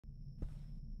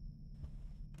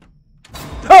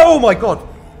Oh my god!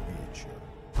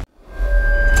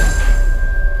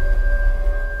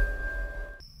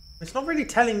 It's not really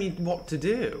telling me what to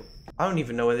do. I don't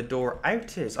even know where the door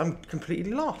out is. I'm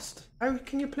completely lost. How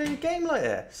can you play a game like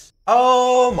this?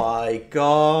 Oh my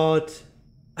god.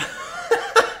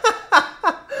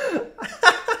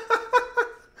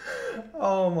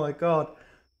 Oh my god.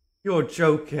 You're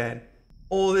joking.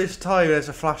 All this time there's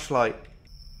a flashlight.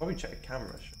 Probably check the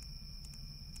camera.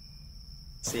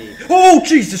 See. Oh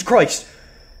Jesus Christ!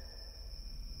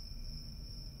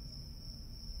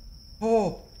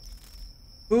 Oh.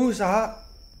 Who's that?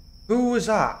 Who was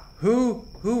that? Who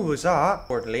was that?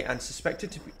 Orderly and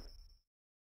suspected to be...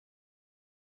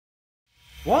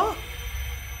 What?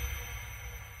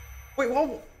 Wait,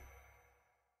 what?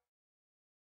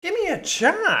 Give me a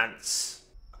chance.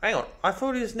 Hang on, I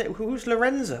thought his name... Who's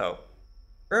Lorenzo?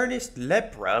 Ernest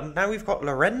Lebrum? Now we've got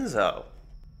Lorenzo.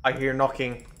 I hear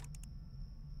knocking.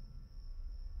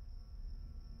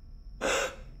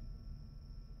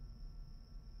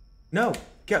 No,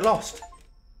 get lost.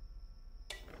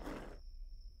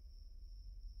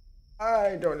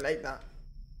 I don't like that.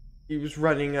 He was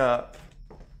running up.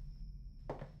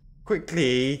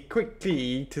 Quickly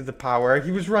to the power.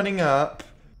 He was running up.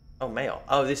 Oh, male.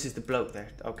 Oh, this is the bloke there.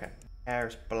 Okay.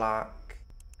 Hair's black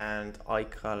and eye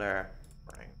color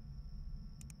brown.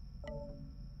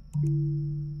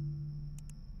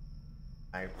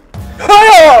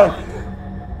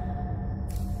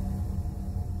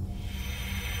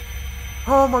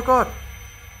 Oh my god.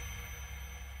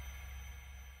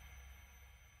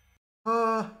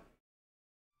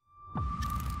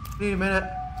 Need a minute.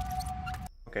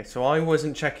 Okay, so I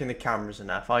wasn't checking the cameras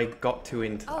enough. I got too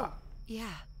into that. Oh,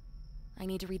 yeah. I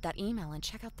need to read that email and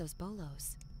check out those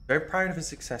bolos. Very proud of his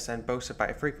success and boasts about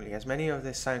it frequently, as many of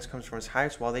this sounds comes from his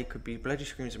house. While they could be bloody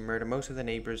screams of murder, most of the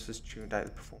neighbours just tuned out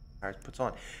the performance Howard puts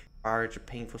on. Barrage of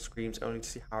painful screams only to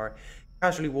see Howard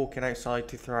casually walking outside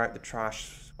to throw out the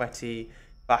trash, sweaty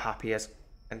but happy as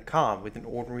and calm with an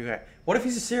ordinary way. What if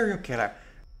he's a serial killer?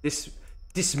 This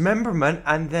dismemberment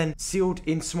and then sealed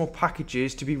in small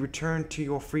packages to be returned to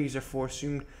your freezer for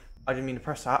soon. I didn't mean to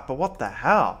press that, but what the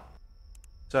hell?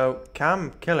 So,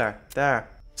 cam killer, there.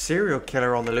 Serial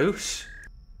killer on the loose.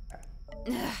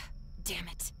 Ugh, damn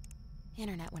it.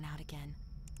 Internet went out again.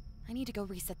 I need to go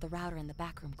reset the router in the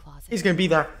backroom closet. He's gonna be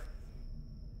there.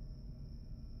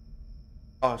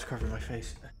 Oh, it's covering my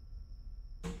face.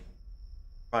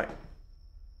 Right.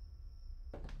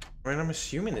 I mean, I'm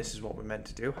assuming this is what we're meant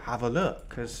to do. Have a look,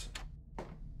 because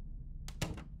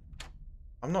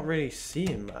I'm not really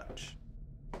seeing much.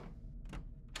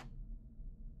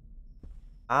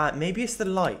 Maybe it's the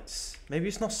lights. Maybe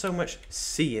it's not so much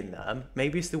seeing them.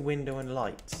 Maybe it's the window and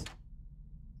lights.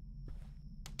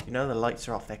 You know, the lights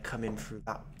are off. They're coming through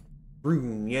that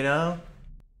room, you know?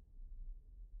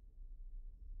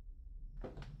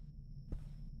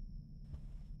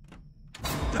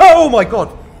 Oh my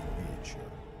god!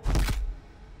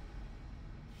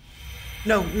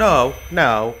 No.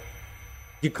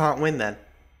 You can't win then.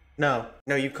 No,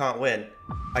 you can't win.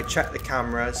 I checked the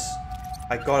cameras.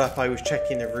 I got up, I was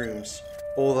checking the rooms.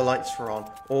 All the lights were on.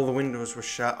 All the windows were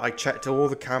shut. I checked all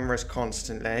the cameras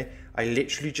constantly. I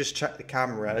literally just checked the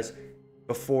cameras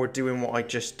before doing what I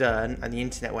just done, and the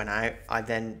internet went out. I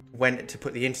then went to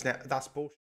put the internet... That's bullshit.